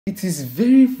It is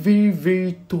very, very,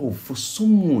 very tough for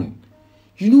someone,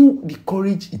 the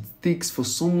courage it takes for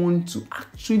someone to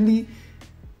actually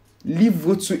leave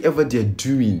whatsoever they're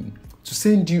doing to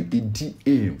send you a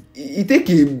DM. It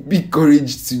takes a big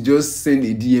courage to just send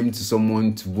a DM to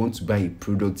someone to want to buy a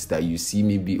product that you see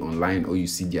maybe online, or you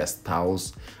see their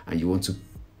styles and you want to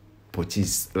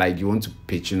purchase, like you want to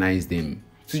patronize them.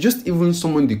 So just even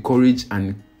summon the courage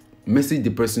and message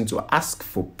the person to ask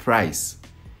for price.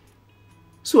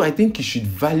 So I think you should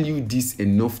value this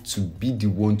enough to be the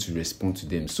one to respond to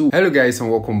them. So hello guys, and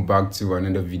welcome back to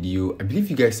another video. I believe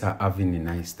you guys are having a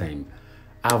nice time.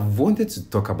 I've wanted to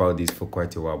talk about this for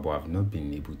quite a while, but I've not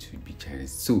been able to be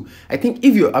chanced. So I think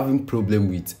if you're having problem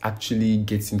with actually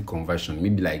getting conversion,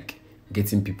 maybe like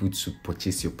getting people to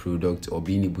purchase your product, or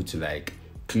being able to like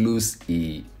close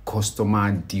a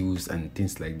customer deals and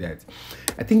things like that,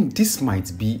 I think this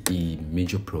might be a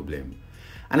major problem.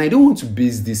 And I don't want to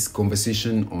base this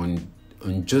conversation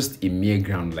on just a mere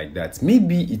ground like that.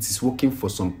 Maybe it is working for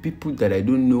some people that I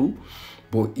don't know,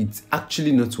 but it's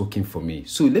actually not working for me.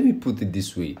 So let me put it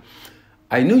this way.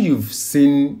 I know you've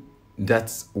seen that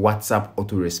WhatsApp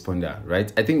autoresponder,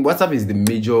 right? I think WhatsApp is the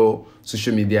major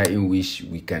social media in which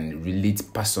we can relate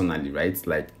personally, right?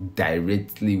 Like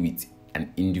directly with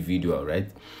an individual, right?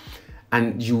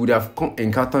 And you would have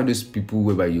encountered those people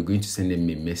whereby you're going to send them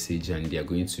a message and you're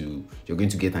going to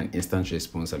get an instant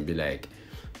response and be like,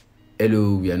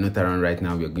 hello, we are not around right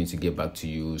now, we are going to get back to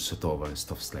you, sort of, and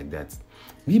stuff like that.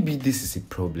 Maybe this is a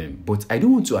problem, but I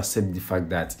don't want to accept the fact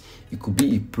that it could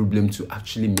be a problem to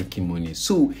actually making money.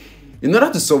 So in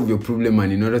order to solve your problem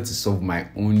and in order to solve my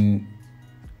own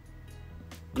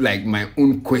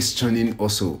questioning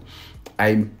also,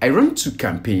 I run two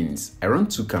campaigns.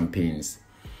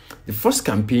 The first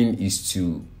campaign is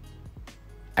to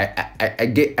I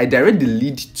direct the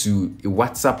lead to a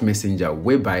WhatsApp messenger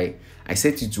whereby I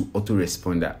set it to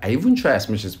autoresponder. I even try as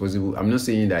much as possible. I'm not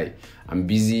saying that I'm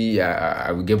busy,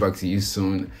 I will get back to you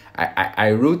soon.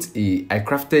 I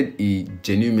crafted a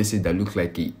genuine message that looked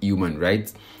like a human,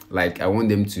 right? Like I want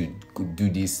them to do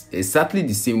this exactly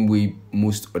the same way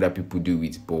most other people do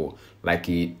it, but like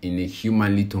in a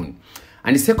humanly tone.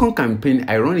 And the second campaign,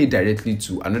 I run it directly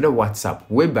to another WhatsApp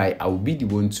whereby I will be the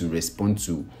one to respond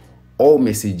to all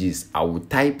messages. I will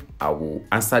type, I will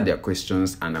answer their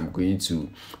questions, and I'm going to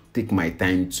take my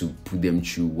time to put them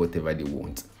through whatever they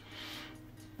want.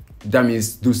 That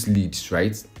means those leads,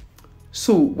 right?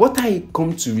 So what I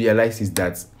come to realize is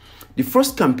that the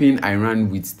first campaign I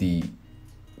ran with the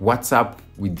WhatsApp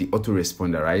with the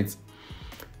autoresponder, right?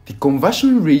 The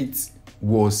conversion rate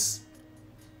was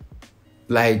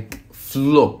like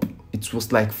flop. It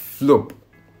was like flop.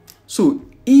 So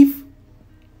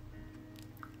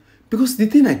because the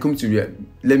thing I come to realize,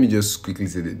 let me just quickly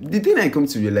say that the thing I come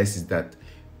to realize is that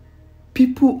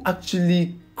people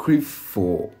actually crave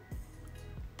for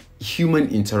human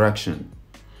interaction.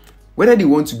 Whether they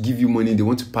want to give you money, they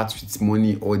want to part with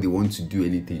money, or they want to do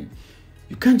anything,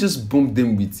 you can't just bump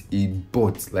them with a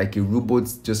bot, like a robot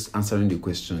just answering the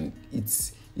question.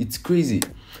 It's crazy.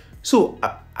 So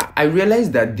I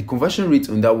realized that the conversion rate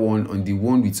on that one, on the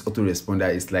one with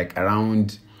autoresponder, is like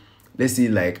around, let's say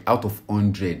like out of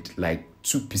 100, like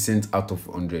 2% out of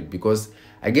 100, because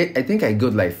I think I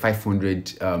got like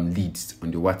 500 leads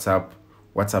on the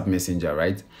WhatsApp messenger,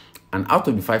 right? And out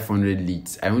of the 500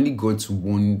 leads, I only got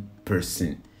one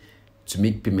person to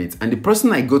make payments. And the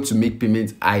person I got to make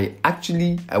payments, I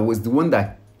was the one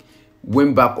that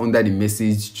went back under the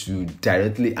message to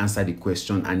directly answer the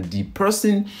question, and the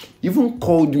person even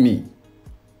called me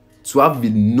to have a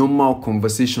normal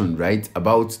conversation, right,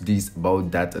 about this,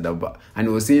 about that, and it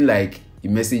was saying like, he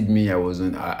messaged me, I was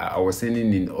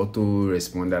sending in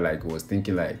autoresponder, like I was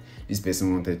thinking like this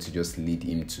person wanted to just lead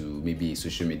him to maybe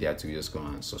social media to just go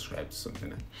and subscribe to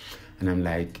something, and I'm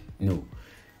like, no.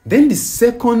 Then the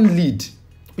second lead,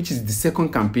 which is the second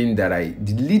campaign that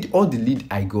the lead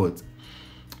I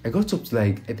got up to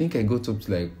like, I think I got up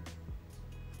to like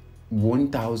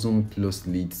 1,000 plus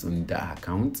leads on that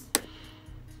account.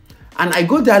 And I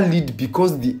got that lead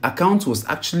because the account was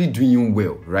actually doing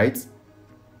well, right?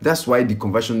 That's why the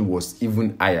conversion was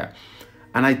even higher.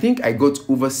 And I think I got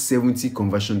over 70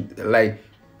 conversion, like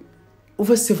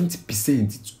over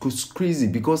 70%. It was crazy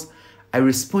because I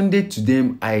responded to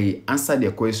them. I answered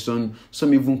their question.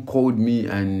 Some even called me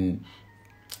and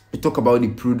we talk about the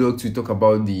product. We talk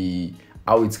about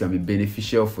how it can be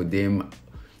beneficial for them,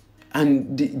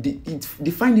 and they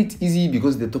find it easy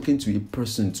because they're talking to a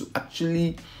person to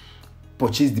actually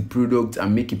purchase the product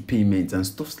and make a payment and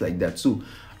stuff like that. So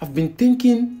I've been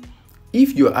thinking,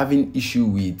 if you're having issue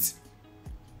with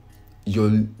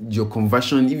your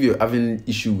conversion, if you're having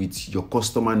issue with your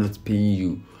customer not paying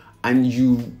you, and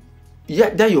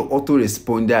that your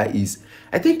autoresponder is,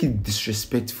 I think it's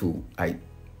disrespectful. I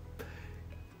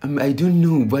don't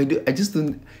know, but I just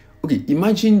don't. Okay,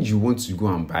 imagine you want to go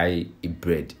and buy a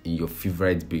bread in your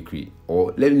favorite bakery,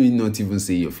 or let me not even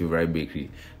say your favorite bakery.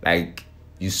 Like,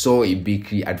 you saw a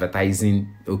bakery advertising,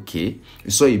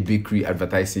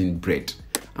 bread.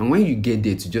 And when you get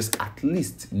there, to just at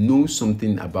least know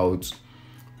something about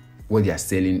what they are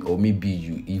selling, or maybe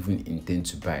you even intend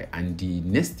to buy. And the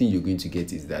next thing you're going to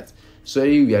get is that,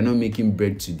 sorry, we are not making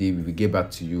bread today. We will get back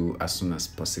to you as soon as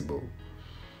possible.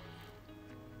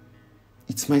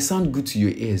 It might sound good to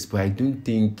your ears, but I don't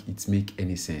think it makes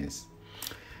any sense.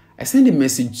 I sent a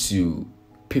message to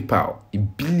PayPal,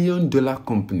 $1 billion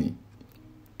company,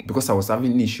 because I was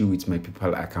having an issue with my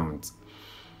PayPal account.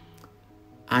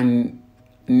 And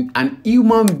an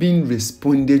human being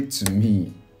responded to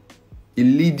me. A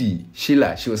lady,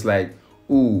 Sheila, she was like,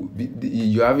 oh,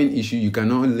 you're having issue. You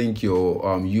cannot link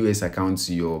your US account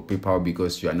to your PayPal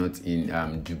because you are not in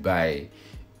Dubai.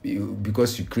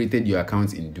 Because you created your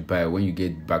account in Dubai. When you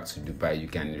get back to Dubai, you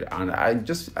can. And I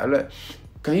like,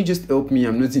 can you just help me?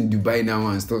 I'm not in Dubai now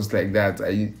and stuff like that.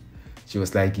 She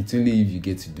was like, it's only if you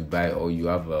get to Dubai or you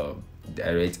have a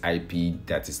direct IP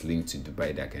that is linked to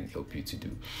Dubai that can help you to do.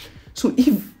 So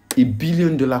if $1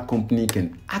 billion company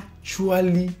can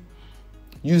actually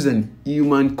use an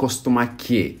human customer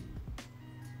care,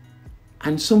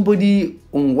 and somebody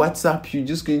on WhatsApp, you're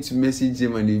just going to message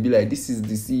them and they'll be like, this is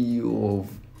the CEO of,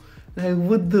 like,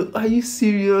 are you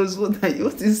serious? What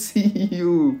is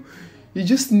CEO? You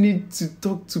just need to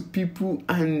talk to people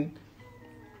and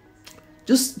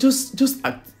just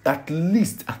at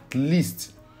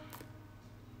least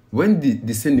when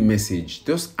they send a message,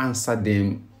 just answer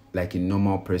them like a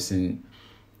normal person,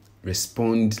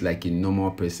 respond like a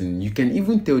normal person. You can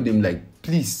even tell them, like,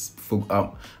 please,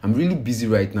 I'm really busy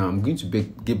right now. I'm going to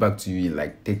get back to you in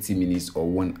like 30 minutes or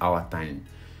 1 hour time.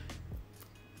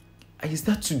 Is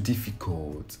that too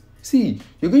difficult? See,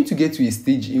 you're going to get to a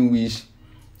stage in which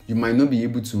you might not be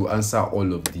able to answer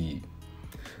all of the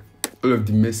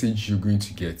message you're going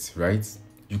to get, right?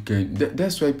 You can.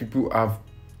 That's why people have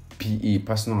PA,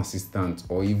 personal assistant,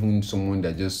 or even someone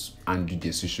that just handle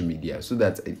their social media, so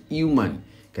that a human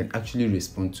can actually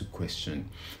respond to question,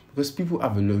 because people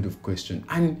have a lot of questions,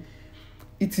 and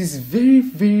it is very,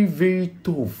 very, very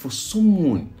tough for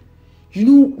someone. You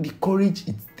know the courage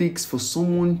it takes for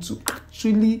someone to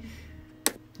actually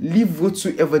leave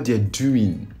whatsoever they're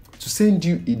doing to send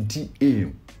you a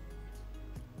DM.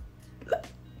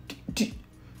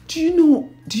 Do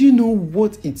you know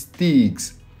what it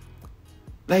takes?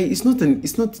 Like, it's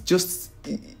not just.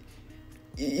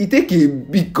 It takes a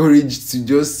big courage to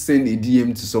just send a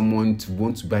DM to someone to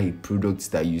want to buy a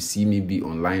product that you see maybe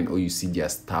online, or you see their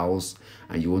styles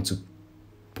and you want to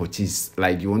purchase,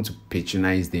 like, you want to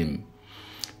patronize them.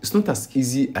 It's not as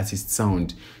easy as it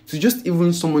sounds to just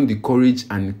even summon the courage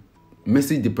and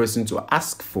message the person to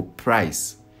ask for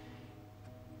price.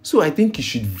 So I think you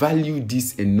should value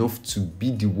this enough to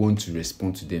be the one to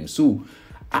respond to them. So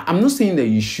I'm not saying that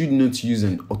you should not use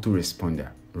an autoresponder,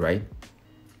 right?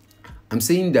 I'm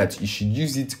saying that you should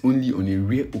use it only on a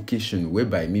rare occasion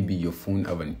whereby maybe your phone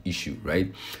have an issue,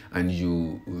 right? And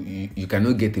you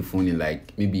cannot get a phone in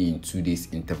like maybe in 2 days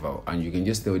interval, and you can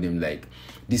just tell them like,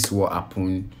 this is what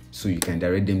happened, so you can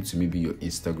direct them to maybe your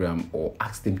Instagram, or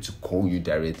ask them to call you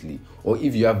directly. Or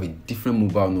if you have a different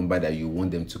mobile number that you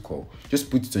want them to call, just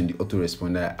put it on the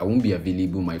autoresponder. I won't be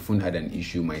available, my phone had an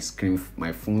issue, my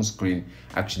phone screen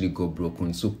actually got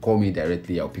broken, so call me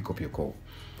directly, I'll pick up your call.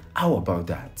 How about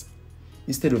that?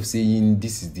 Instead of saying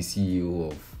this is the CEO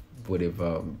of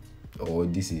whatever, or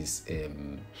this is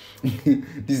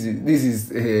this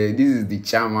is the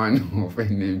chairman of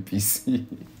NNPC.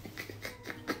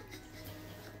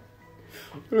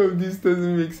 All of this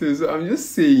doesn't make sense. So I'm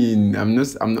just saying, I'm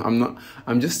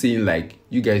just saying, like,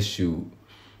 you guys should,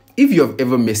 if you have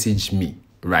ever messaged me,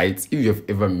 right? If you have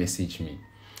ever messaged me,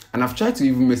 and I've tried to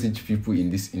even message people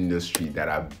in this industry that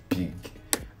are big,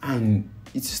 and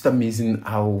it's just amazing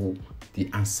how they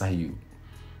answer you.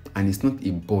 And it's not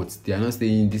a bot. They are not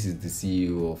saying this is the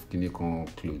CEO of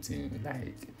Kinecon Clothing.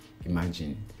 Like,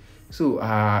 imagine. So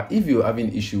if you're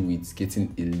having issue with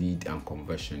getting a lead and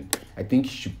conversion, I think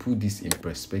you should put this in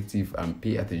perspective and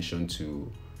pay attention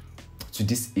to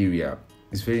this area.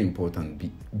 It's very important.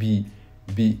 Be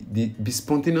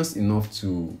spontaneous enough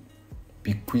to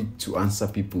be quick to answer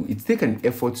people. It takes an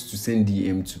effort to send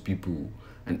DM to people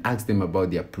and ask them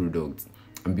about their product,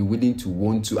 and be willing to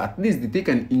want to, at least they take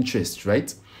an interest,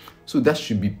 right? So that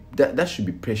should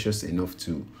be precious enough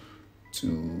to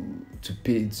to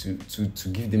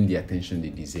give them the attention they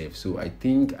deserve. So I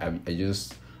think I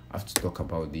just have to talk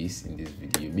about this in this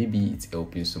video. Maybe it's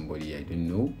helping somebody, I don't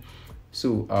know.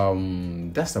 So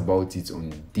that's about it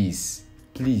on this.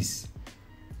 Please,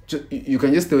 you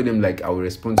can just tell them like I will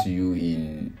respond to you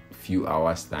in few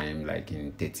hours time, like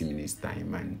in 30 minutes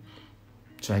time, and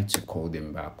try to call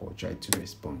them back or try to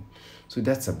respond. So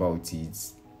that's about it.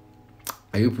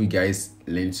 I hope you guys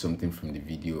learned something from the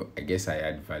video. I guess I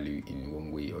add value in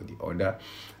one way or the other,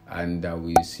 and I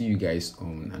will see you guys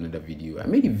on another video. I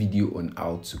made a video on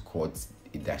how to cut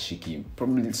a dashiki,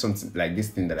 probably something like this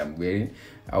thing that I'm wearing.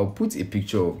 I'll put a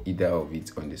picture of either of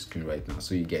it on the screen right now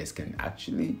so you guys can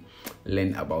actually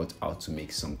learn about how to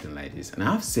make something like this. And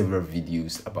I have several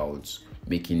videos about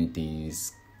making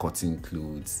things, cutting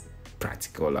clothes,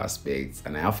 practical aspects,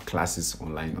 and I have classes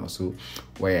online also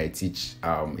where I teach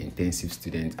intensive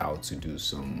students how to do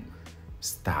some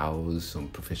styles, some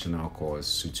professional course,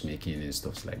 suit making and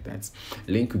stuff like that.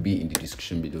 Link will be in the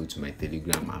description below to my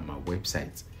Telegram and my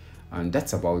website. And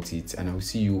that's about it, and I'll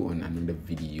see you on another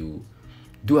video.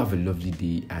 Do have a lovely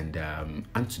day, and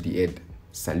to the head,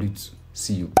 salute.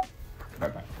 See you. Bye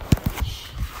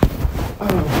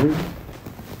bye.